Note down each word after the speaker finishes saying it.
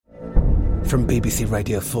From BBC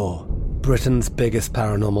Radio 4, Britain's biggest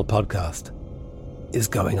paranormal podcast is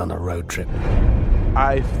going on a road trip.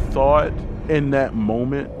 I thought in that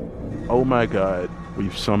moment, oh my God,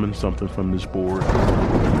 we've summoned something from this board.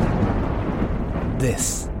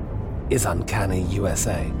 This is Uncanny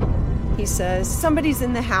USA. He says, somebody's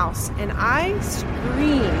in the house, and I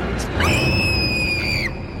screamed.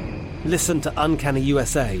 Listen to Uncanny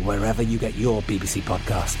USA wherever you get your BBC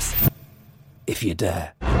podcasts, if you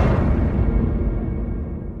dare.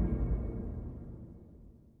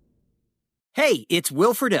 Hey, it's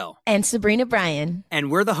Will Friedle. And Sabrina Bryan.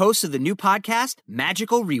 And we're the hosts of the new podcast,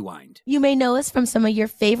 Magical Rewind. You may know us from some of your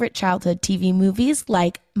favorite childhood TV movies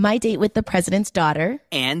like My Date with the President's Daughter.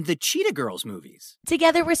 And the Cheetah Girls movies.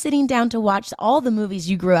 Together, we're sitting down to watch all the movies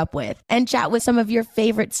you grew up with and chat with some of your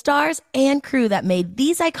favorite stars and crew that made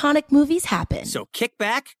these iconic movies happen. So kick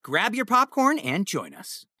back, grab your popcorn, and join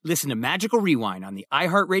us. Listen to Magical Rewind on the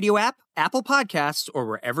iHeartRadio app, Apple Podcasts, or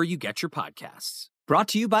wherever you get your podcasts. Brought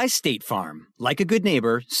to you by State Farm. Like a good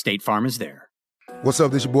neighbor, State Farm is there. What's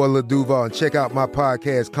up, this your boy Lil Duval, and check out my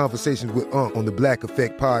podcast, Conversations with Unc, on the Black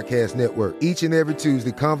Effect Podcast Network. Each and every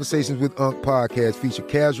Tuesday, Conversations with Unc podcast feature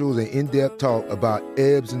casual and in-depth talk about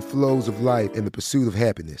ebbs and flows of life and the pursuit of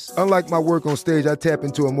happiness. Unlike my work on stage, I tap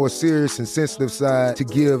into a more serious and sensitive side to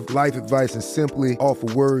give life advice and simply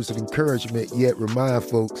offer words of encouragement, yet remind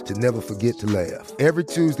folks to never forget to laugh. Every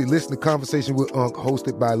Tuesday, listen to Conversation with Unc,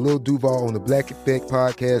 hosted by Lil Duval on the Black Effect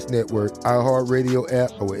Podcast Network, iHeartRadio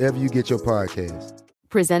app, or wherever you get your podcasts.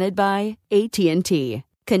 Presented by AT&T.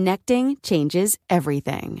 Connecting changes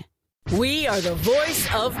everything. We are the voice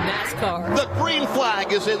of NASCAR. The green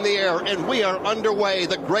flag is in the air, and we are underway.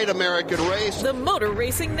 The Great American Race. The Motor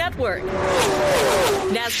Racing Network.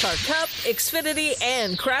 NASCAR Cup, Xfinity,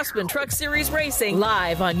 and Craftsman Truck Series Racing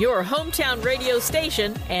live on your hometown radio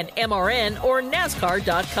station and MRN or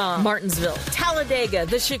NASCAR.com. Martinsville, Talladega,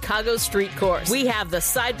 the Chicago Street Course. We have the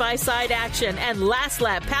side-by-side action and last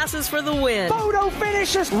lap passes for the win. Photo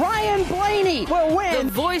finishes. Ryan Blaney will win.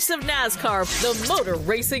 The voice of NASCAR, the Motor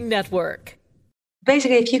Racing Network.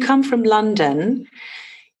 Basically, if you come from London,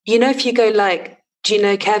 you know, if you go like, do you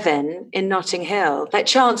know Kevin in Notting Hill? Like,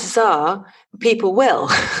 chances are people will.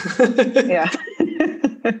 Yeah.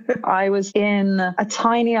 I was in a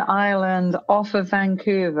tiny island off of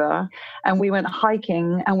Vancouver, and we went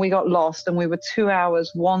hiking and we got lost, and we were 2 hours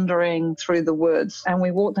wandering through the woods, and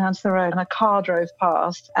we walked down to the road and a car drove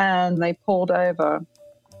past and they pulled over.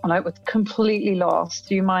 And I was completely lost.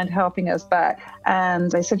 Do you mind helping us back? And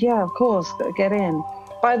they said, yeah, of course, get in.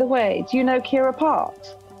 By the way, do you know Kira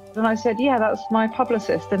Parks? And I said, yeah, that's my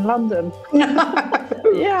publicist in London.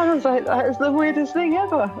 Yeah, I was like, that's the weirdest thing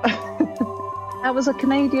ever. I was a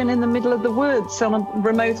Canadian in the middle of the woods on a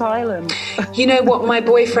remote island. You know what, my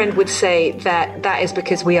boyfriend would say that is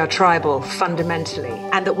because we are tribal fundamentally,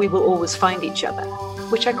 and that we will always find each other.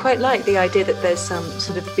 Which I quite like, the idea that there's some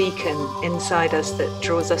sort of beacon inside us that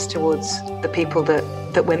draws us towards the people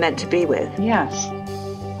that we're meant to be with. Yes,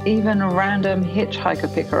 even random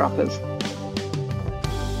hitchhiker picker-uppers.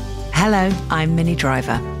 Hello, I'm Minnie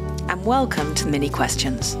Driver, and welcome to Mini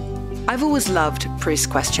Questions. I've always loved Proust's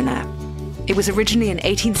Questionnaire. It was originally an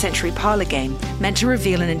 18th century parlour game meant to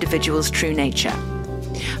reveal an individual's true nature.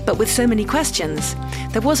 But with so many questions,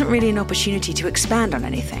 there wasn't really an opportunity to expand on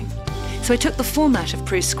anything. So I took the format of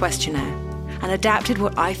Proust's Questionnaire and adapted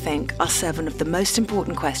what I think are 7 of the most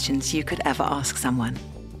important questions you could ever ask someone.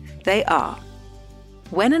 They are: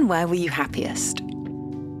 when and where were you happiest?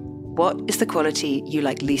 What is the quality you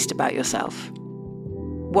like least about yourself?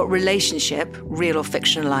 What relationship, real or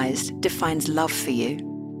fictionalized, defines love for you?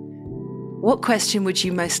 What question would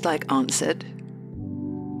you most like answered?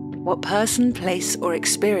 What person, place, or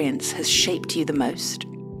experience has shaped you the most?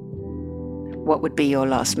 What would be your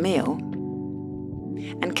last meal?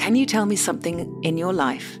 And can you tell me something in your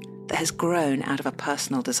life that has grown out of a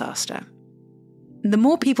personal disaster? The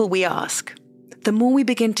more people we ask, the more we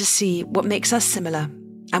begin to see what makes us similar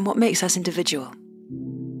and what makes us individual.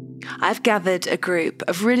 I've gathered a group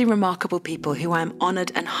of really remarkable people who I'm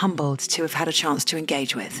honoured and humbled to have had a chance to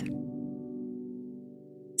engage with.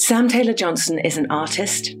 Sam Taylor-Johnson is an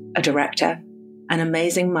artist, a director, an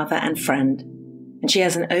amazing mother and friend, and she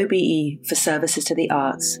has an OBE for services to the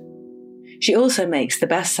arts. She also makes the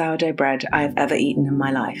best sourdough bread I have ever eaten in my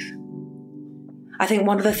life. I think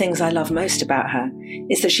one of the things I love most about her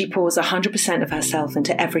is that she pours 100% of herself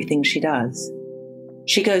into everything she does.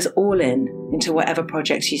 She goes all in into whatever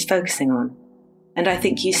project she's focusing on, and I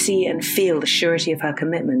think you see and feel the surety of her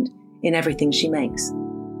commitment in everything she makes.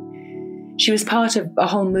 She was part of a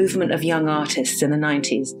whole movement of young artists in the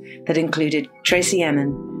 90s that included Tracy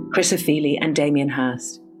Emin, Chris Ofili, and Damien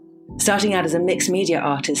Hirst. starting out as a mixed media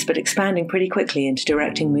artist but expanding pretty quickly into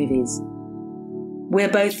directing movies. We're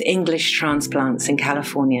both English transplants in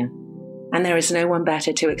California, and there is no one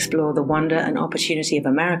better to explore the wonder and opportunity of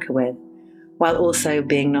America with, while also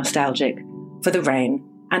being nostalgic for the rain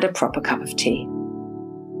and a proper cup of tea.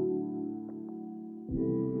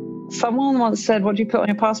 Someone once said, what do you put on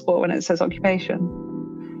your passport when it says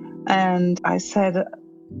occupation? And I said,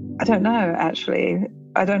 I don't know, actually.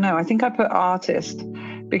 I don't know. I think I put artist,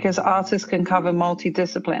 because artists can cover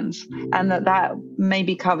multidisciplines, and that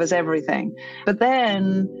maybe covers everything. But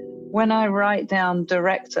then when I write down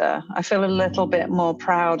director, I feel a little bit more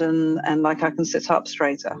proud and like I can sit up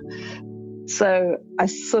straighter. So I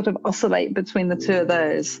sort of oscillate between the two of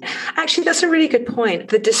those. Actually, that's a really good point.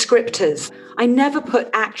 The descriptors. I never put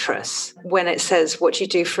actress when it says what you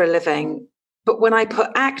do for a living. But when I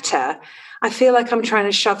put actor, I feel like I'm trying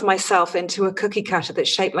to shove myself into a cookie cutter that's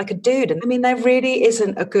shaped like a dude. And I mean, there really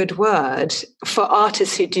isn't a good word for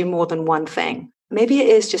artists who do more than one thing. Maybe it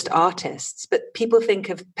is just artists, but people think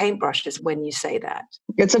of paintbrushes when you say that.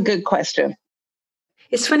 It's a good question.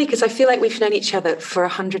 It's funny because I feel like we've known each other for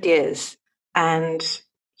 100 years and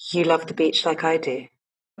you love the beach like I do.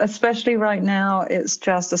 Especially right now, it's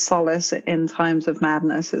just a solace in times of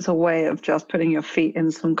madness. It's a way of just putting your feet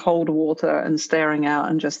in some cold water and staring out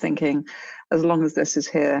and just thinking, as long as this is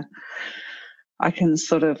here, I can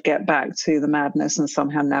sort of get back to the madness and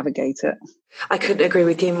somehow navigate it. I couldn't agree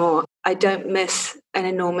with you more. I don't miss an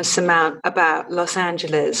enormous amount about Los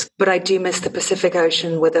Angeles, but I do miss the Pacific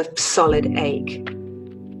Ocean with a solid ache.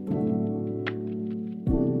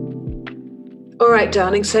 All right,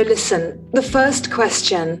 darling. So listen, the first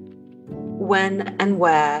question, when and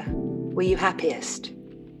where were you happiest?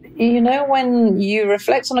 You know, when you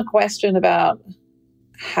reflect on a question about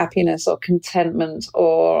happiness or contentment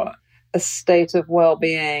or a state of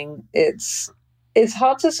well-being, it's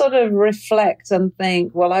hard to sort of reflect and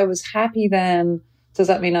think, well, I was happy then. Does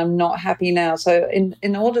that mean I'm not happy now? So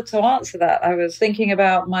in order to answer that, I was thinking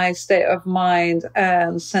about my state of mind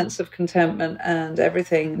and sense of contentment and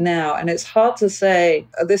everything now. And it's hard to say,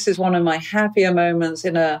 this is one of my happier moments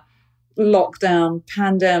in a lockdown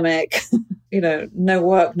pandemic, no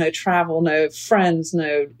work, no travel, no friends,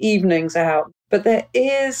 no evenings out. But there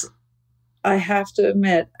is, I have to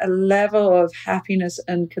admit, a level of happiness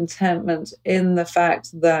and contentment in the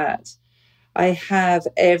fact that I have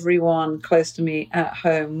everyone close to me at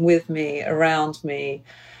home with me, around me.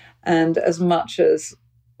 And as much as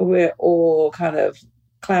we're all kind of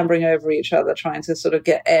clambering over each other, trying to sort of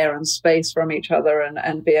get air and space from each other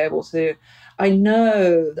and be able to, I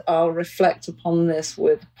know I'll reflect upon this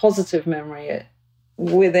with positive memory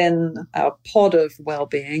within our pod of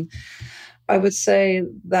well-being. I would say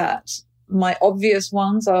that my obvious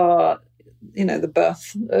ones are, the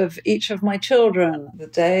birth of each of my children. The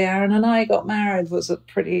day Aaron and I got married was a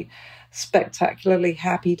pretty spectacularly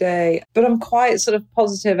happy day. But I'm quite sort of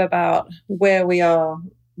positive about where we are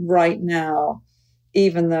right now,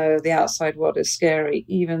 even though the outside world is scary,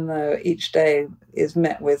 even though each day is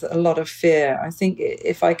met with a lot of fear. I think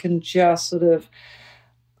if I can just sort of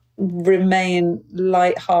remain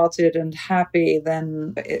lighthearted and happy,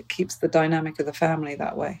 then it keeps the dynamic of the family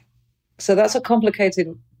that way. So that's a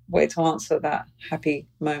complicated way to answer that happy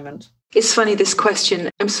moment. It's funny, this question,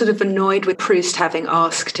 I'm sort of annoyed with Proust having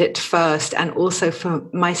asked it first, and also for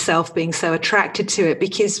myself being so attracted to it,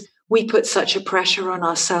 because we put such a pressure on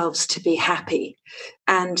ourselves to be happy.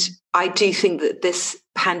 And I do think that this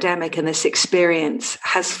pandemic and this experience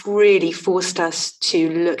has really forced us to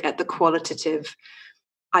look at the qualitative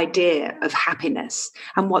idea of happiness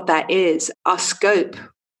and what that is. Our scope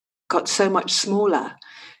got so much smaller.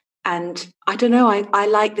 And I don't know, I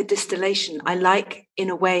like the distillation. I like,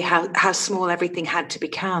 in a way, how small everything had to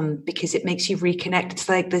become, because it makes you reconnect. It's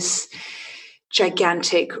like this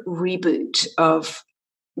gigantic reboot of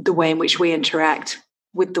the way in which we interact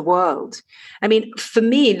with the world. I mean, for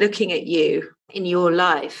me, looking at you in your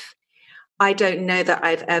life, I don't know that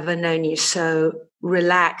I've ever known you so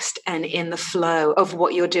relaxed and in the flow of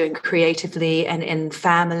what you're doing creatively and in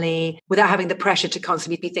family, without having the pressure to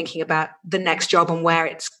constantly be thinking about the next job and where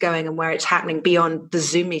it's going and where it's happening beyond the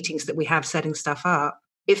Zoom meetings that we have setting stuff up.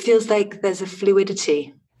 It feels like there's a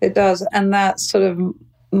fluidity. It does. And that sort of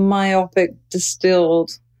myopic,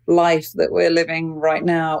 distilled life that we're living right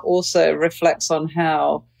now also reflects on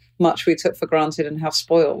how much we took for granted and how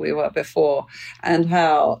spoiled we were before, and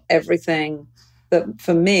how everything that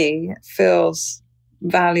for me feels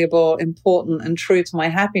valuable, important, and true to my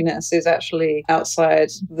happiness is actually outside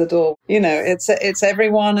the door. You know, it's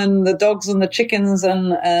everyone and the dogs and the chickens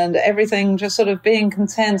and everything just sort of being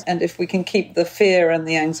content. And if we can keep the fear and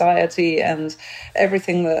the anxiety and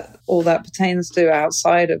everything that all that pertains to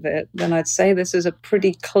outside of it, then I'd say this is a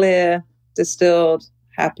pretty clear, distilled,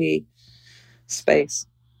 happy space.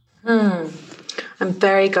 I'm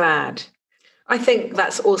very glad. I think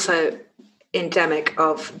that's also endemic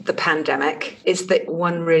of the pandemic, is that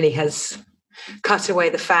one really has cut away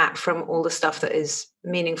the fat from all the stuff that is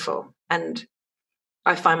meaningful. And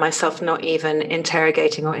I find myself not even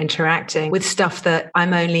interrogating or interacting with stuff that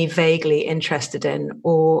I'm only vaguely interested in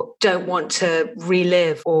or don't want to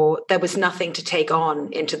relive, or there was nothing to take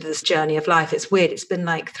on into this journey of life. It's weird. It's been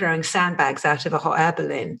like throwing sandbags out of a hot air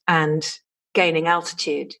balloon and gaining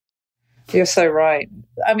altitude. You're so right.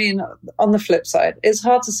 I mean, on the flip side, it's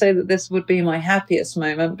hard to say that this would be my happiest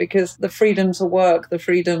moment, because the freedom to work, the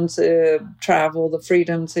freedom to travel, the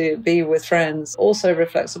freedom to be with friends also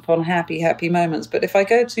reflects upon happy moments. But if I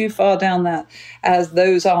go too far down that as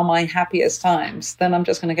those are my happiest times, then I'm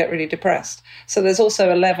just going to get really depressed. So there's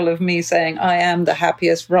also a level of me saying I am the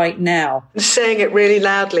happiest right now. Saying it really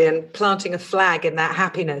loudly and planting a flag in that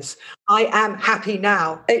happiness. I am happy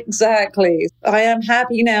now. Exactly. I am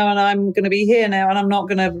happy now, and I'm going to be here now, and I'm not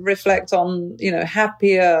going to reflect on,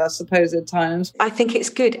 happier supposed times. I think it's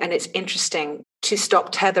good and it's interesting to stop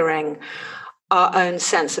tethering our own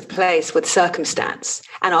sense of place with circumstance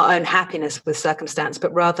and our own happiness with circumstance,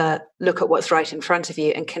 but rather look at what's right in front of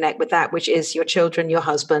you and connect with that, which is your children, your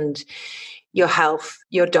husband, your health,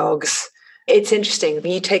 your dogs. It's interesting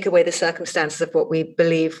when you take away the circumstances of what we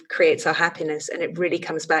believe creates our happiness, and it really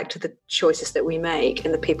comes back to the choices that we make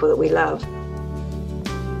and the people that we love.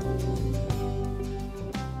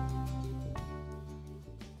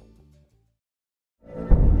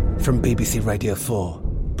 From BBC Radio 4,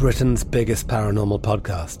 Britain's biggest paranormal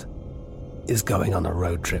podcast is going on a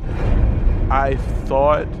road trip. I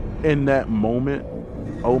thought in that moment,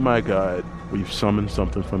 oh my God, we've summoned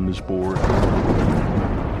something from this board.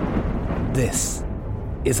 This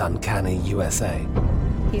is Uncanny USA.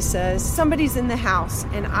 He says, somebody's in the house,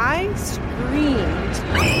 and I screamed.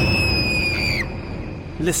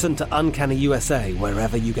 Listen to Uncanny USA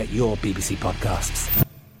wherever you get your BBC podcasts,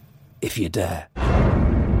 if you dare.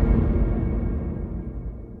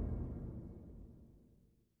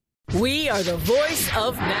 We are the voice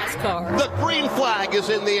of NASCAR. The green flag is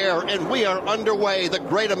in the air, and we are underway. The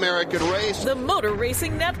great American race. The Motor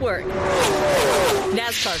Racing Network.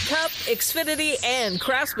 NASCAR Cup, Xfinity, and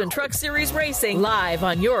Craftsman Truck Series Racing live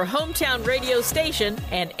on your hometown radio station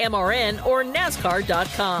and MRN or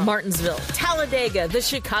NASCAR.com. Martinsville, Talladega, the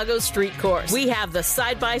Chicago Street Course. We have the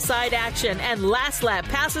side-by-side action and last lap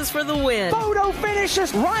passes for the win. Photo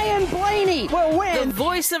finishes. Ryan Blaney will win. The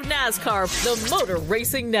voice of NASCAR, the Motor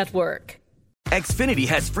Racing Network. Xfinity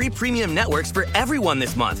has free premium networks for everyone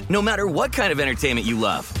this month, no matter what kind of entertainment you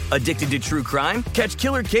love. Addicted to true crime? Catch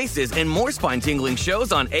killer cases and more spine-tingling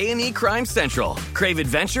shows on A&E Crime Central. Crave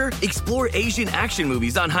adventure? Explore Asian action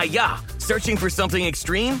movies on Hi-YAH. Searching for something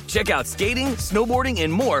extreme? Check out skating, snowboarding,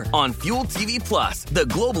 and more on Fuel TV Plus, the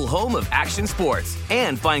global home of action sports.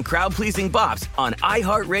 And find crowd-pleasing bops on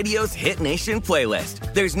iHeartRadio's Hit Nation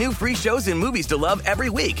playlist. There's new free shows and movies to love every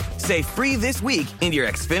week. Say free this week in your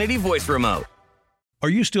Xfinity voice remote. Are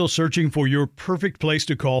you still searching for your perfect place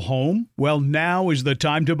to call home? Well, now is the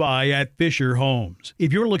time to buy at Fisher Homes.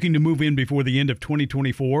 If you're looking to move in before the end of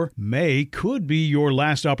 2024, May could be your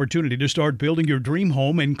last opportunity to start building your dream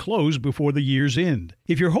home and close before the year's end.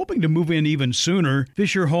 If you're hoping to move in even sooner,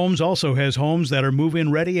 Fisher Homes also has homes that are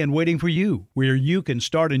move-in ready and waiting for you, where you can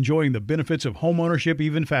start enjoying the benefits of homeownership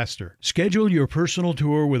even faster. Schedule your personal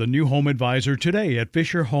tour with a new home advisor today at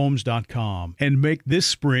FisherHomes.com and make this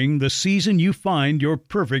spring the season you find your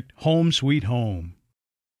perfect home sweet home.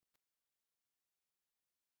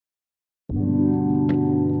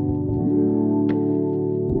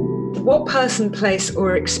 What person, place,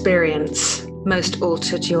 or experience most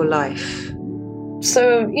altered your life?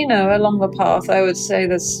 So, along the path, I would say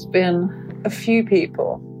there's been a few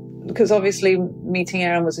people, because obviously meeting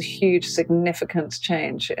Aaron was a huge, significant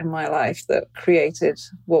change in my life that created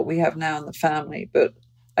what we have now in the family. But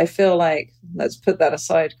I feel like, let's put that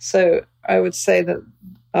aside. So I would say that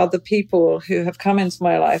other people who have come into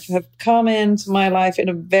my life in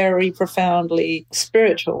a very profoundly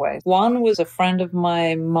spiritual way. One was a friend of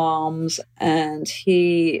my mom's, and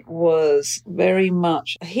he was very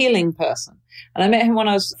much a healing person. And I met him when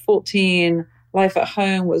I was 14. Life at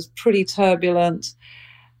home was pretty turbulent.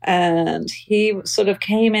 And he sort of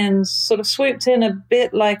came in, sort of swooped in a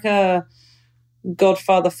bit like a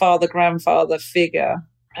godfather, father, grandfather figure.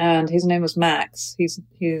 And his name was Max.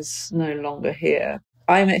 He's no longer here.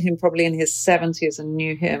 I met him probably in his 70s and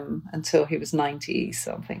knew him until he was 90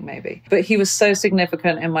 something maybe. But he was so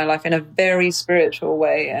significant in my life in a very spiritual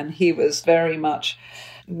way. And he was very much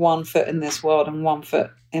one foot in this world and one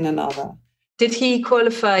foot in another. Did he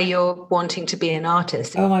qualify your wanting to be an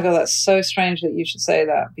artist? Oh my God, that's so strange that you should say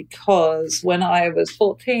that, because when I was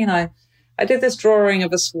 14, I did this drawing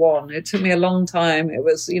of a swan. It took me a long time. It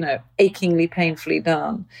was, achingly, painfully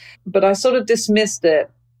done. But I sort of dismissed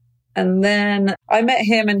it. And then I met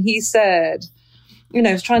him and he said, he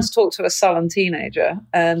was trying to talk to a sullen teenager.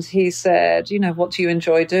 And he said, what do you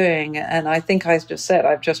enjoy doing? And I think I just said,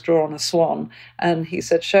 I've just drawn a swan. And he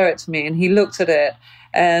said, show it to me. And he looked at it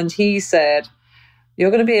and he said, you're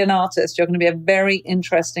going to be an artist. You're going to be a very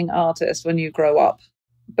interesting artist when you grow up.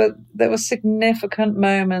 But there were significant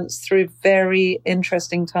moments through very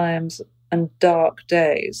interesting times and dark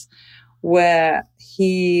days where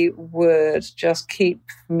he would just keep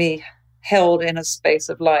me held in a space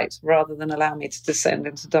of light rather than allow me to descend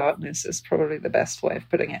into darkness is probably the best way of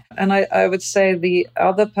putting it. And I would say the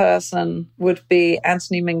other person would be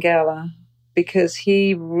Anthony Minghella, because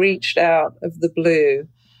he reached out of the blue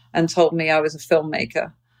and told me I was a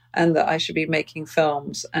filmmaker and that I should be making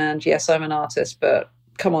films. And yes, I'm an artist, but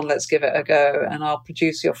come on, let's give it a go. And I'll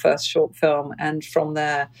produce your first short film. And from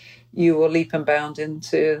there, you will leap and bound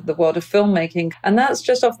into the world of filmmaking. And that's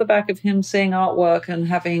just off the back of him seeing artwork and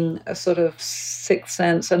having a sort of sixth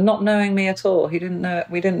sense and not knowing me at all. We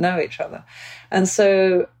didn't know each other. And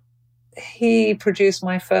so he produced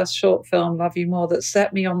my first short film, Love You More, that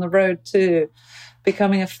set me on the road to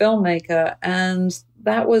becoming a filmmaker. And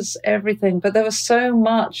that was everything. But there was so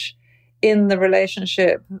much in the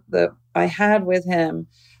relationship that I had with him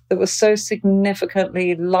that was so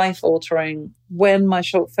significantly life-altering. When my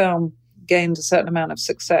short film gained a certain amount of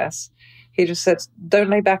success, he just said, don't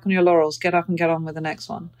lay back on your laurels, get up and get on with the next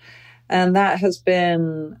one. And that has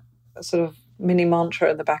been a sort of mini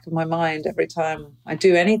mantra in the back of my mind every time I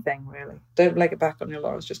do anything, really. Don't lay it back on your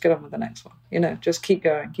laurels, just get on with the next one. Just keep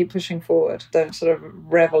going, keep pushing forward. Don't sort of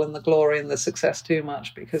revel in the glory and the success too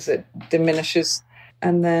much because it diminishes.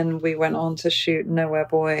 And then we went on to shoot Nowhere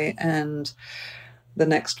Boy and the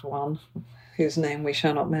next one, whose name we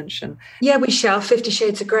shall not mention. Yeah, we shall, 50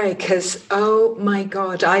 Shades of Grey, because, oh my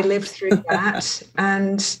God, I lived through that.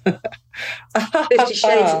 And 50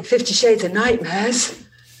 Shades of Nightmares.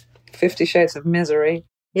 50 Shades of Misery.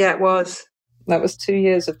 Yeah, it was. That was 2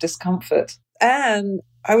 years of discomfort. And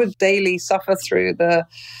I would daily suffer through the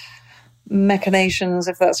machinations,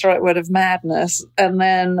 if that's the right word, of madness,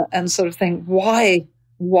 and sort of think, why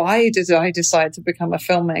did I decide to become a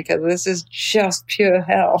filmmaker? This is just pure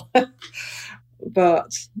hell.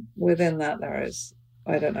 But within that, there is,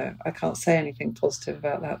 I don't know, I can't say anything positive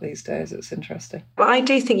about that these days. It's interesting. But I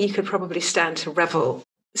do think you could probably stand to revel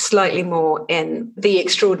slightly more in the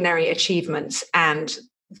extraordinary achievements and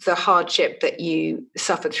the hardship that you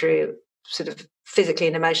suffered through sort of physically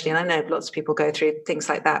and emotionally. And I know lots of people go through things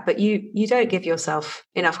like that, but you don't give yourself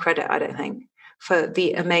enough credit, I don't think, for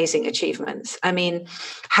the amazing achievements. I mean,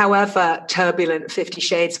 however turbulent 50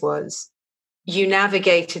 Shades was, you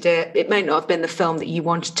navigated it. It may not have been the film that you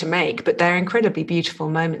wanted to make, but there are incredibly beautiful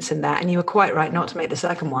moments in that. And you were quite right not to make the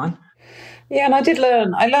second one. Yeah, and I did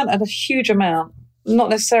learn. I learned a huge amount.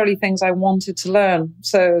 Not necessarily things I wanted to learn.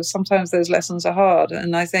 So sometimes those lessons are hard.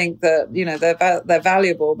 And I think that, they're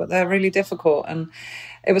valuable, but they're really difficult. And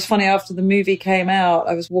it was funny, after the movie came out,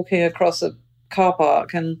 I was walking across a car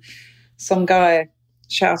park and some guy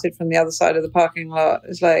shouted from the other side of the parking lot.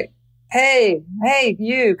 It's like, hey,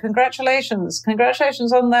 you, congratulations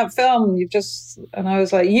on that film. And I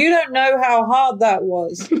was like, you don't know how hard that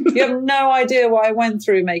was. You have no idea what I went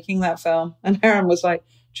through making that film. And Aaron was like,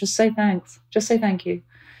 just say thanks. Just say thank you.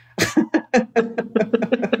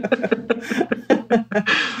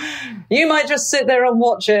 You might just sit there and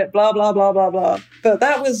watch it, blah, blah, blah, blah, blah. But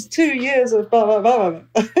that was 2 years of blah, blah, blah, blah.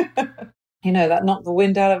 That knocked the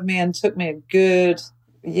wind out of me and took me a good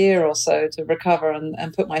year or so to recover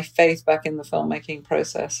and put my faith back in the filmmaking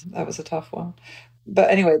process. That was a tough one. But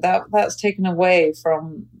anyway, that's taken away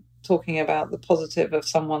from talking about the positive of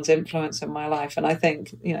someone's influence in my life. And I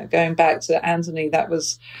think, going back to Anthony, that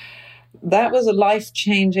was a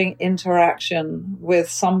life-changing interaction with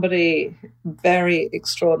somebody very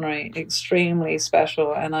extraordinary, extremely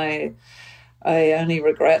special. And I only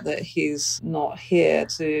regret that he's not here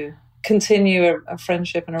to continue a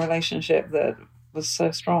friendship and a relationship that was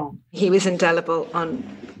so strong. He was indelible on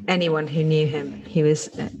anyone who knew him.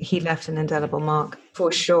 He left an indelible mark,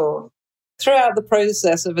 for sure. Throughout the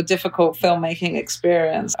process of a difficult filmmaking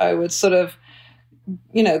experience, I would sort of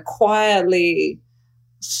quietly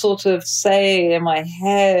sort of say in my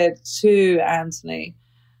head to Anthony,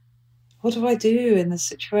 what do I do in this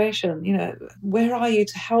situation? Where are you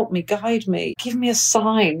to help me, guide me, give me a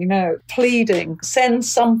sign, pleading, send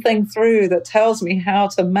something through that tells me how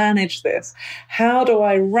to manage this. How do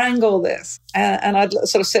I wrangle this? And I'd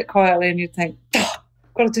sort of sit quietly and you'd think, I've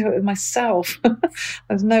got to do it with myself.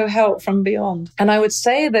 There's no help from beyond. And I would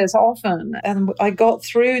say this often, and I got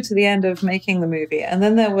through to the end of making the movie. And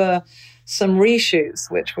then there were some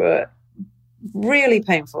reshoots, which were really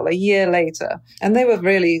painful a year later, and they were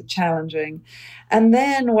really challenging. And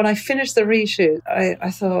then when I finished the reshoot,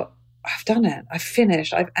 I thought, I've done it. I've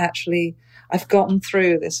finished. I've gotten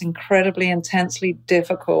through this incredibly intensely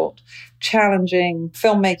difficult, challenging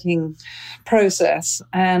filmmaking process.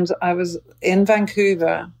 And I was in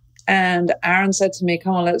Vancouver, and Aaron said to me,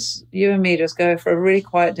 come on, you and me just go for a really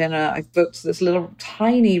quiet dinner. I've booked this little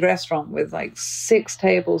tiny restaurant with like 6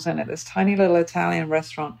 tables in it, this tiny little Italian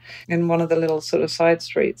restaurant in one of the little sort of side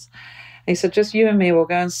streets. And he said, just you and me will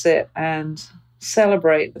go and sit and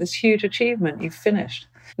celebrate this huge achievement you've finished.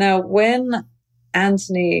 Now, when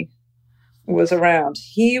Anthony was around,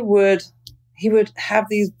 he would have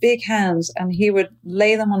these big hands and he would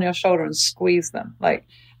lay them on your shoulder and squeeze them,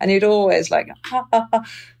 and you'd always ha, ha, ha.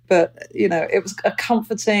 But, it was a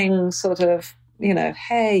comforting sort of,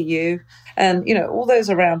 hey, you. And, all those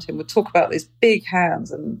around him would talk about these big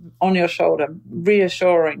hands and on your shoulder,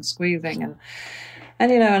 reassuring, squeezing.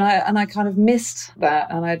 And I kind of missed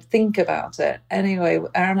that, and I'd think about it. Anyway,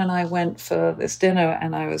 Aaron and I went for this dinner,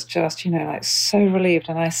 and I was just, so relieved.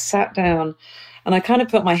 And I sat down and I kind of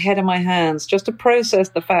put my head in my hands just to process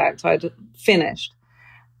the fact I'd finished.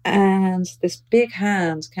 And this big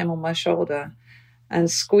hand came on my shoulder and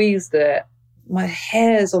squeezed it. My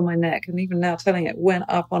hairs on my neck, and even now telling it, went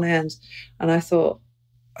up on end. And I thought,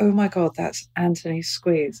 oh my God, that's Anthony's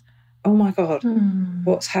squeeze. Oh my God,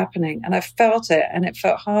 what's happening? And I felt it, and it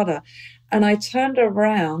felt harder. And I turned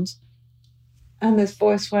around, and this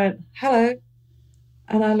voice went, hello.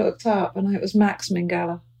 And I looked up, and it was Max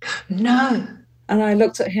Minghella. No. And I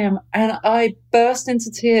looked at him, and I burst into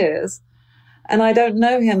tears. And I don't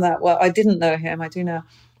know him that well. I didn't know him. I do now.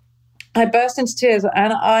 I burst into tears,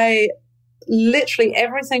 and I literally,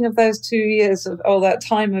 everything of those 2 years of all that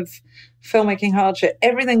time of filmmaking hardship,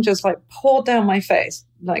 everything just poured down my face,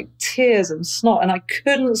 like tears and snot, and I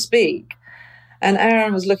couldn't speak. And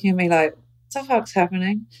Aaron was looking at me like, what the fuck's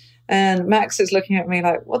happening? And Max is looking at me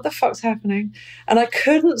like, what the fuck's happening? And I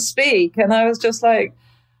couldn't speak, and I was just like,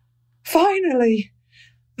 finally,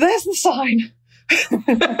 there's the sign.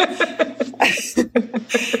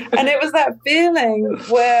 And it was that feeling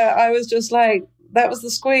where I was just like, that was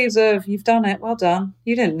the squeeze of, you've done it, well done,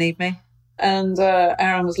 you didn't need me. And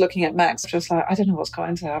Aaron was looking at Max just like, I don't know what's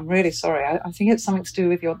going on. I'm really sorry. I think it's something to do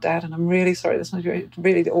with your dad, and I'm really sorry. This was really,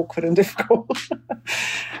 really awkward and difficult.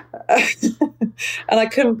 And I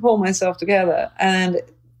couldn't pull myself together. And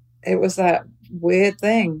it was that weird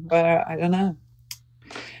thing where, I don't know,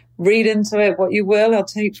 read into it what you will, or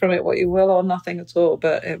take from it what you will, or nothing at all.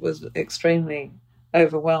 But it was extremely,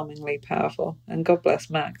 overwhelmingly powerful. And God bless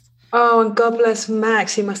Max. Oh, and God bless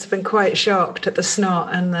Max. He must have been quite shocked at the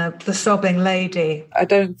snot and the sobbing lady. I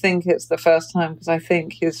don't think it's the first time, because I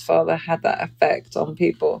think his father had that effect on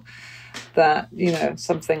people, that,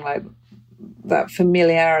 something like that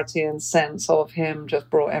familiarity and sense of him just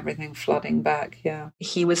brought everything flooding back. Yeah.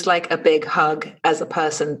 He was like a big hug as a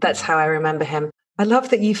person. That's how I remember him. I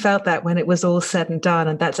love that you felt that when it was all said and done,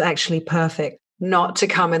 and that's actually perfect. Not to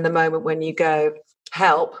come in the moment when you go,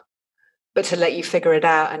 help, but to let you figure it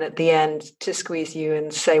out, and at the end to squeeze you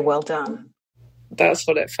and say, well done. That's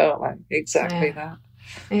what it felt like, exactly that.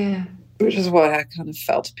 Yeah. Which is why I kind of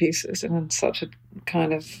fell to pieces in such a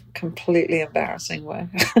kind of completely embarrassing way.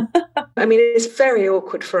 I mean, it's very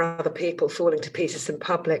awkward for other people falling to pieces in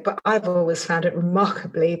public, but I've always found it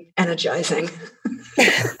remarkably energizing.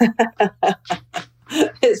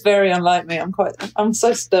 It's very unlike me. I'm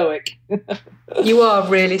so stoic. You are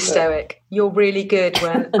really stoic. You're really good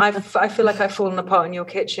when I feel like I've fallen apart in your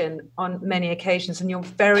kitchen on many occasions, and you're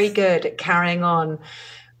very good at carrying on,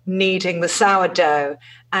 kneading the sourdough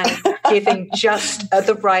and giving just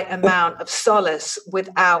the right amount of solace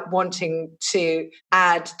without wanting to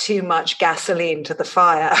add too much gasoline to the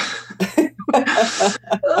fire.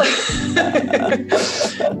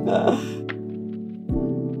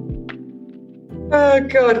 Oh,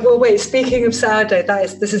 God. Well, wait, speaking of sourdough,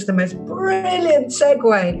 this is the most brilliant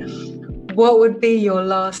segue. What would be your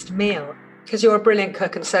last meal? Because you're a brilliant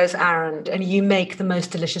cook and so is Aaron, and you make the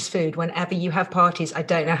most delicious food whenever you have parties. I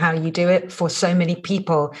don't know how you do it for so many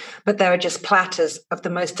people, but there are just platters of the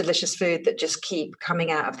most delicious food that just keep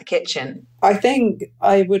coming out of the kitchen. I think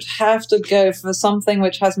I would have to go for something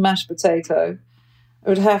which has mashed potato. I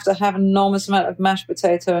would have to have an enormous amount of mashed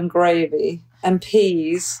potato and gravy and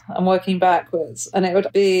peas. I'm working backwards. And it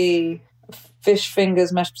would be fish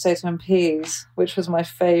fingers, mashed potato and peas, which was my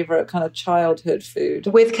favourite kind of childhood food.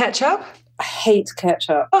 With ketchup? I hate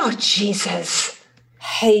ketchup. Oh, Jesus.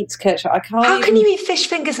 Hate ketchup. I can't. How can you eat fish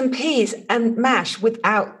fingers and peas and mash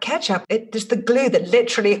without ketchup? It's the glue that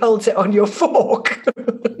literally holds it on your fork.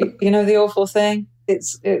 You know the awful thing?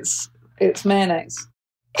 It's mayonnaise.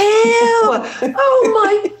 Ew! Oh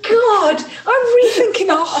my God! I'm rethinking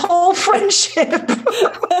our whole friendship.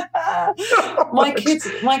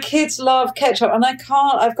 My kids love ketchup, and I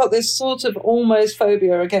can't. I've got this sort of almost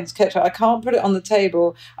phobia against ketchup. I can't put it on the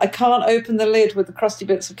table. I can't open the lid with the crusty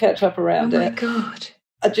bits of ketchup around it. Oh my God!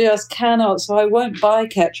 I just cannot. So I won't buy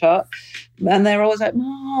ketchup. And they're always like,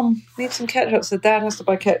 "Mom, need some ketchup." So Dad has to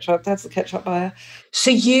buy ketchup. Dad's the ketchup buyer. So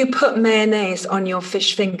you put mayonnaise on your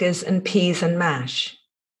fish fingers and peas and mash.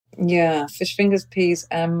 Yeah, fish fingers, peas,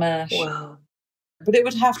 and mash. Wow. But it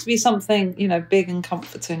would have to be something, big and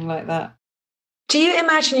comforting like that. Do you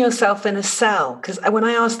imagine yourself in a cell? Because when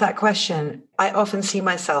I ask that question, I often see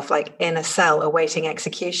myself like in a cell awaiting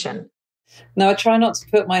execution. No, I try not to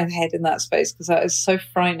put my head in that space because that is so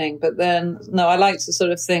frightening. But then, no, I like to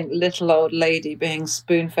sort of think little old lady being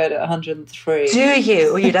spoon-fed at 103. Do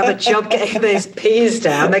you? Or you'd have a job getting those peas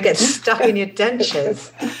down. They get stuck in your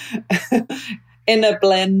dentures. In a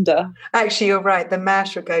blender. Actually, you're right. The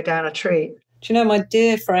mash would go down a treat. Do you know my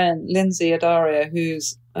dear friend, Lindsay Adaria,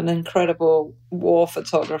 who's an incredible war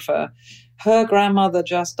photographer? Her grandmother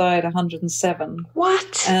just died 107.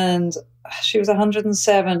 What? And she was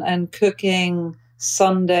 107 and cooking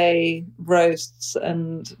Sunday roasts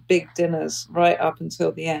and big dinners right up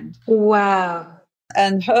until the end. Wow.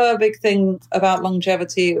 And her big thing about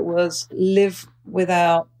longevity was live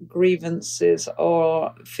without grievances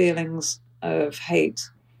or feelings of hate,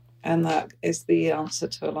 and that is the answer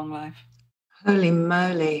to a long life. Holy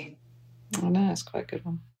moly. I know, it's quite a good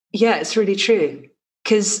one. Yeah, it's really true.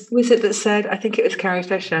 Because was it that said, I think it was Carrie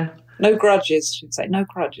Fisher? No grudges, she'd say. No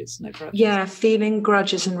grudges, no grudges. Yeah, feeling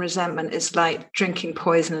grudges and resentment is like drinking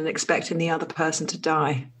poison and expecting the other person to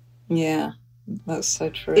die. Yeah, that's so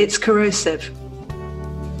true. It's corrosive.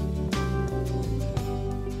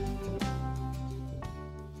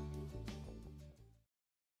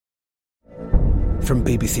 From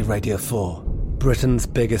BBC Radio 4, Britain's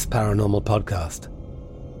biggest paranormal podcast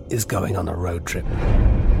is going on a road trip.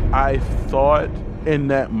 I thought in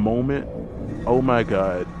that moment, oh my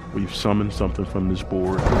God, we've summoned something from this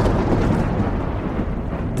board.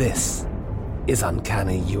 This is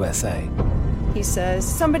Uncanny USA. He says,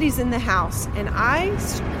 somebody's in the house, and I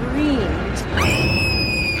screamed.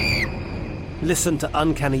 Listen to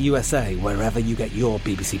Uncanny USA wherever you get your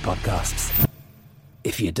BBC podcasts,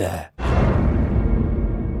 if you dare.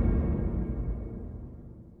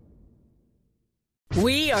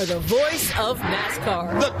 We are the voice of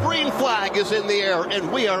NASCAR. The green flag is in the air, and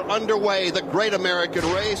we are underway. The Great American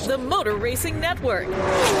Race. The Motor Racing Network.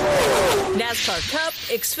 NASCAR Cup,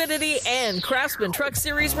 Xfinity, and Craftsman Truck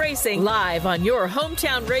Series Racing live on your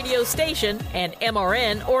hometown radio station and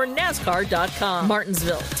MRN or NASCAR.com.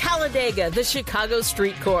 Martinsville, Talladega, the Chicago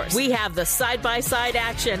Street Course. We have the side-by-side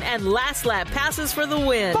action and last lap passes for the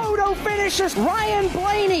win. Photo finishes. Ryan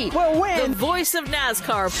Blaney will win. The voice of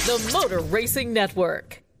NASCAR, the Motor Racing Network.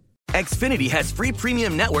 Xfinity has free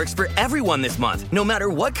premium networks for everyone this month, no matter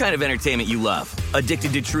what kind of entertainment you love.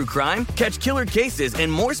 Addicted to true crime? Catch killer cases and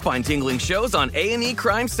more spine-tingling shows on A&E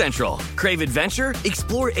Crime Central. Crave adventure?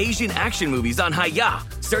 Explore Asian action movies on Hi-Ya.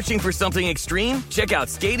 Searching for something extreme? Check out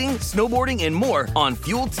skating, snowboarding, and more on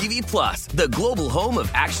Fuel TV Plus, the global home of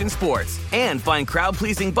action sports. And find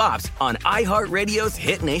crowd-pleasing bops on iHeartRadio's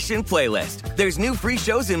Hit Nation playlist. There's new free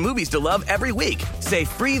shows and movies to love every week. Say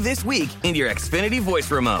free this week in your Xfinity voice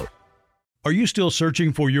remote. Are you still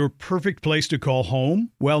searching for your perfect place to call home?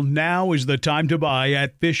 Well, now is the time to buy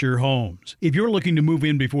at Fisher Homes. If you're looking to move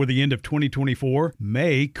in before the end of 2024,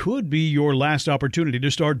 May could be your last opportunity to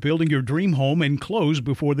start building your dream home and close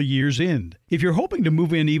before the year's end. If you're hoping to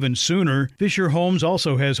move in even sooner, Fisher Homes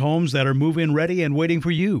also has homes that are move-in ready and waiting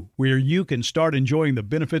for you, where you can start enjoying the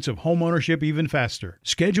benefits of homeownership even faster.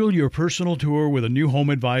 Schedule your personal tour with a new home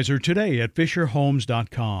advisor today at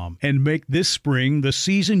FisherHomes.com and make this spring the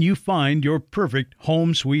season you find your perfect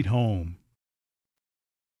home sweet home.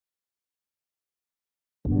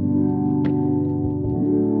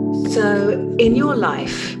 So, in your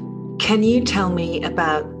life, Can you tell me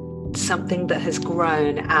about something that has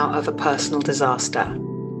grown out of a personal disaster?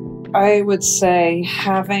 I would say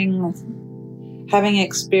having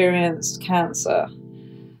experienced cancer,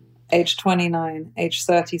 age 29, age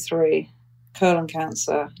 33, colon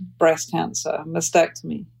cancer, breast cancer,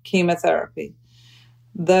 mastectomy, chemotherapy,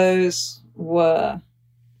 those were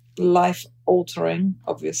life-altering,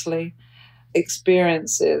 obviously,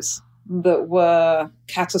 experiences that were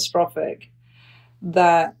catastrophic,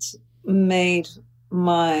 that made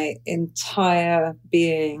my entire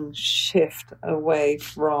being shift away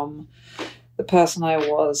from the person I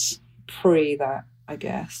was pre that, I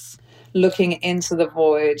guess. Looking into the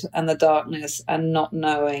void and the darkness and not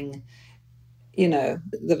knowing, there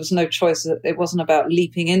was no choice. It wasn't about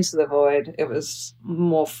leaping into the void. It was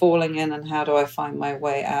more falling in and how do I find my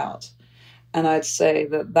way out? And I'd say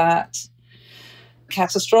that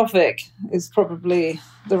catastrophic is probably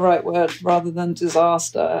the right word rather than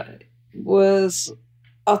disaster, was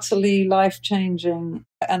utterly life-changing.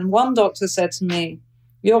 And one doctor said to me,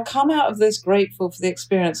 "You'll come out of this grateful for the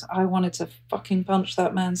experience." I wanted to fucking punch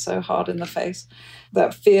that man so hard in the face.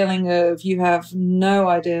 That feeling of you have no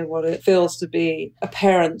idea what it feels to be a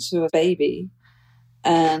parent to a baby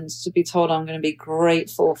and to be told I'm going to be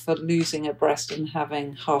grateful for losing a breast and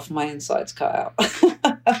having half my insides cut out.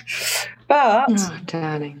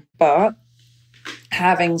 But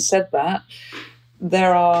having said that,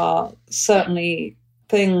 there are certainly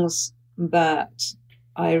things that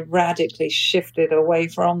I radically shifted away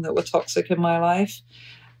from that were toxic in my life.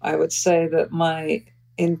 I would say that my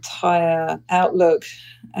entire outlook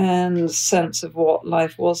and sense of what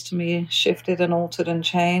life was to me shifted and altered and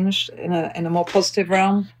changed in a more positive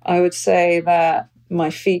realm. I would say that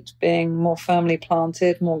my feet being more firmly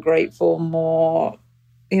planted, more grateful, more,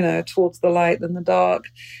 towards the light than the dark.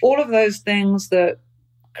 All of those things that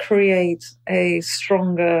create a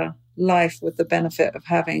stronger life with the benefit of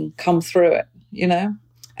having come through it,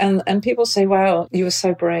 And people say, wow, you were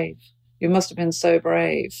so brave. You must have been so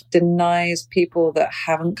brave. Denies people that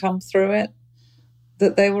haven't come through it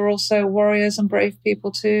that they were also warriors and brave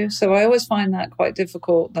people too. So I always find that quite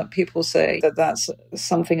difficult that people say that that's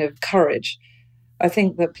something of courage. I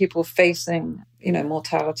think that people facing,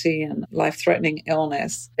 mortality and life-threatening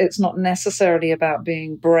illness, it's not necessarily about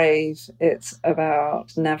being brave. It's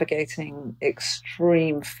about navigating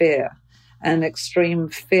extreme fear. And extreme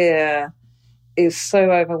fear is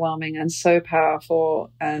so overwhelming and so powerful.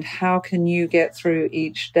 And how can you get through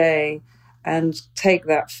each day and take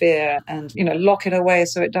that fear and, lock it away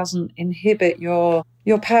so it doesn't inhibit your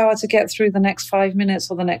power to get through the next 5 minutes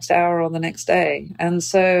or the next hour or the next day? And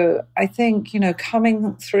so I think,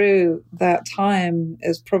 coming through that time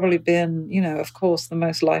has probably been, of course, the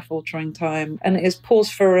most life-altering time. And it is pause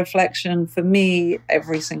for reflection for me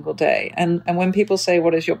every single day. And when people say,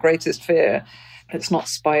 what is your greatest fear? It's not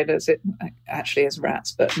spiders, it actually is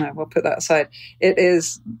rats, but no, we'll put that aside. It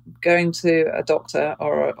is going to a doctor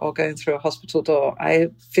or going through a hospital door. I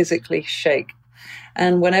physically shake.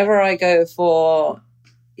 And whenever I go for,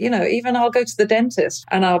 even I'll go to the dentist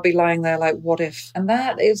and I'll be lying there like, what if? And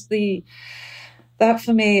that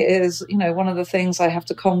for me is, one of the things I have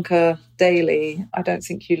to conquer daily. I don't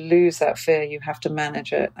think you lose that fear, you have to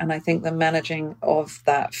manage it. And I think the managing of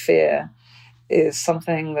that fear is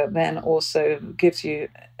something that then also gives you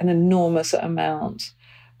an enormous amount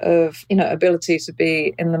of, ability to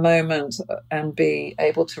be in the moment and be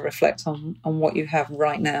able to reflect on what you have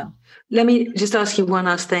right now. Let me just ask you one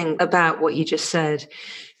last thing about what you just said.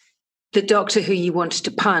 The doctor who you wanted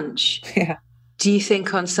to punch, do you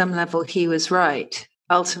think on some level he was right,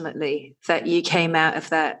 ultimately, that you came out of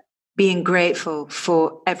that being grateful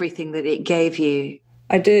for everything that it gave you?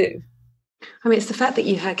 I do. I mean, it's the fact that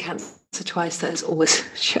you had cancer twice that is always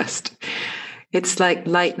just, it's like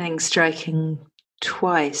lightning striking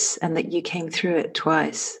twice and that you came through it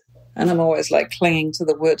twice. And I'm always like clinging to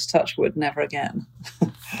the words, touch wood, never again.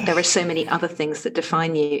 There are so many other things that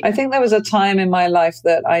define you. I think there was a time in my life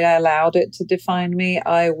that I allowed it to define me.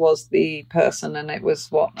 I was the person and it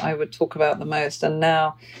was what I would talk about the most. And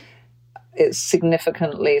now it's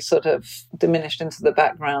significantly sort of diminished into the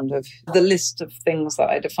background of the list of things that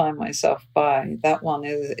I define myself by. That one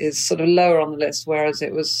is sort of lower on the list, whereas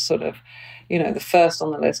it was sort of, the first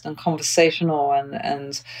on the list and conversational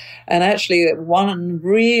and actually one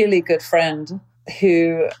really good friend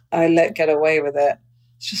who I let get away with it.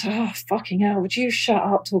 It's just, oh, fucking hell, would you shut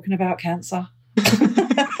up talking about cancer?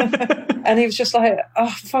 And he was just like, oh,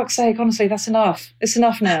 for fuck's sake, honestly, that's enough. It's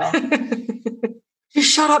enough now. You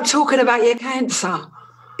shut up talking about your cancer.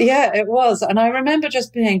 Yeah, it was. And I remember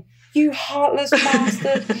just being, you heartless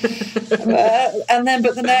bastard.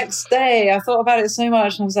 But the next day I thought about it so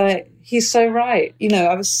much and I was like, he's so right. You know,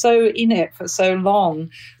 I was so in it for so long.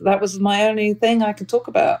 That was my only thing I could talk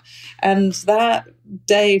about. And that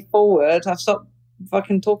day forward, I've stopped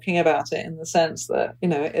fucking talking about it in the sense that, you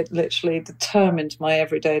know, it literally determined my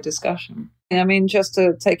everyday discussion. I mean, just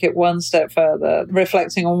to take it one step further,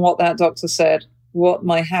 reflecting on what that doctor said, what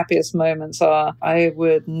my happiest moments are, I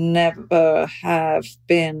would never have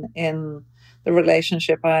been in the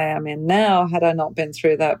relationship I am in now had I not been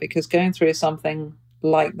through that, because going through something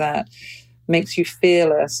like that makes you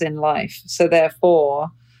fearless in life. So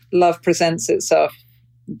therefore, love presents itself.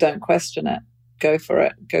 Don't question it. Go for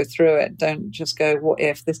it. Go through it. Don't just go, what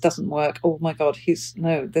if this doesn't work? Oh my God, he's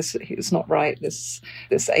not right. This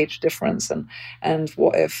age difference and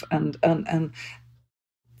what if and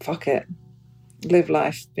fuck it. Live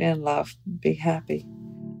life, be in love, be happy.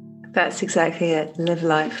 That's exactly it. Live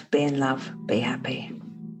life, be in love, be happy.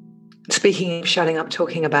 Speaking of shutting up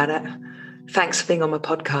talking about it, thanks for being on my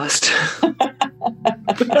podcast.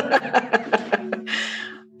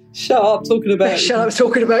 Shut up talking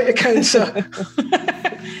about your cancer.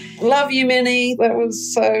 Love you, Minnie. That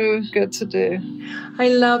was so good to do. I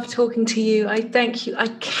love talking to you. I thank you. I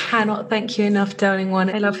cannot thank you enough, darling one.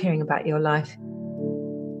 I love hearing about your life.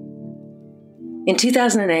 In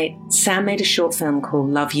 2008, Sam made a short film called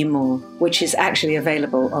Love You More, which is actually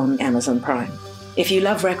available on Amazon Prime. If you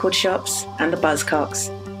love record shops and the Buzzcocks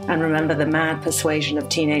and remember the mad persuasion of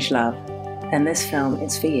teenage love, then this film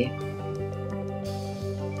is for you.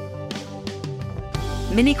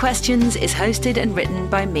 Mini Questions is hosted and written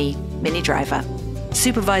by me, Minnie Driver.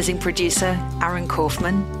 Supervising producer, Aaron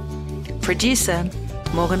Kaufman. Producer,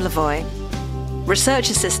 Morgan Lavoie. Research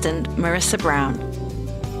assistant, Marissa Brown.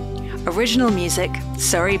 Original music,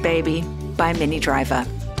 Sorry Baby, by Minnie Driver.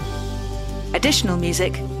 Additional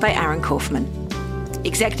music by Aaron Kaufman.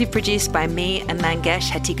 Executive produced by me and Mangesh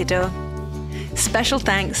Hatikador. Special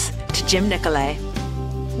thanks to Jim Nicolay,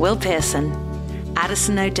 Will Pearson,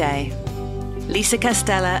 Addison O'Day, Lisa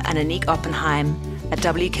Castella and Anique Oppenheim at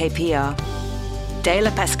WKPR, Dela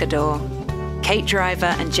Pescador, Kate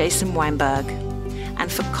Driver and Jason Weinberg,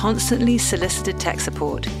 and for constantly solicited tech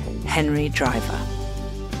support, Henry Driver.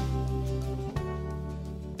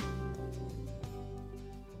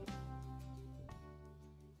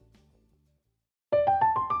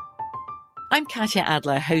 I'm Katya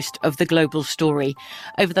Adler, host of The Global Story.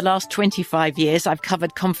 Over the last 25 years, I've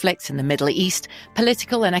covered conflicts in the Middle East,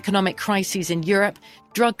 political and economic crises in Europe,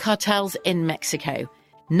 drug cartels in Mexico.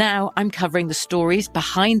 Now I'm covering the stories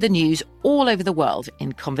behind the news all over the world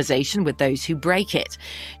in conversation with those who break it.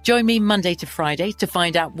 Join me Monday to Friday to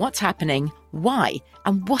find out what's happening, why,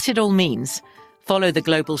 and what it all means. Follow The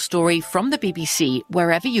Global Story from the BBC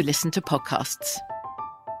wherever you listen to podcasts.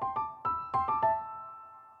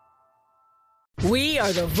 We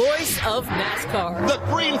are the voice of NASCAR. The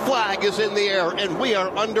green flag is in the air, and we are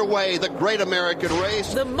underway. The great American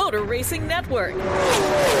race. The Motor Racing Network.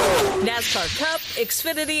 NASCAR Cup,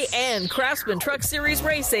 Xfinity, and Craftsman Truck Series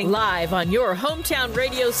Racing live on your hometown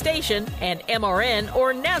radio station and MRN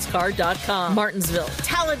or NASCAR.com. Martinsville,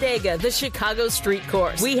 Talladega, the Chicago Street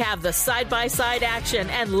Course. We have the side-by-side action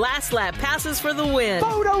and last lap passes for the win.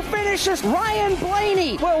 Photo finishes. Ryan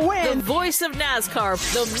Blaney will win. The voice of NASCAR,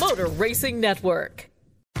 the Motor Racing Network.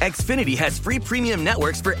 Xfinity has free premium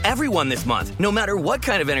networks for everyone this month, no matter what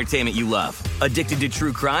kind of entertainment you love. Addicted to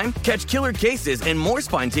true crime? Catch killer cases and more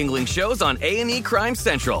spine-tingling shows on A&E Crime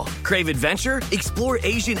Central. Crave adventure? Explore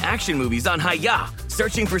Asian action movies on Hi-Ya.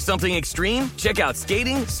 Searching for something extreme? Check out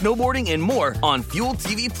skating, snowboarding, and more on Fuel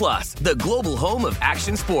TV Plus, the global home of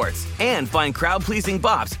action sports. And find crowd-pleasing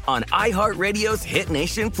bops on iHeartRadio's Hit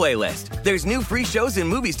Nation playlist. There's new free shows and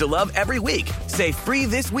movies to love every week. Say free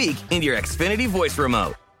this week in your Xfinity voice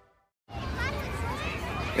remote.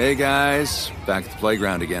 Hey guys, back at the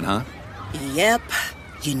playground again, huh? Yep.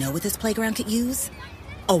 You know what this playground could use?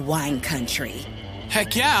 A wine country.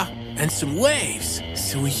 Heck yeah, and some waves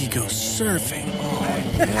so we could go surfing.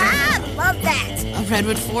 Oh, yeah. Ah, love that. A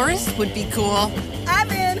redwood forest would be cool. I'm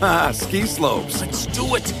in. Ah, ski slopes. Let's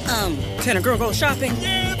do it. Can a girl go shopping?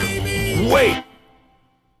 Yeah, baby. Wait!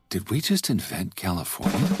 Did we just invent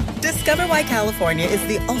California? Discover why California is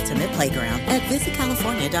the ultimate playground at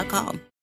visitcalifornia.com.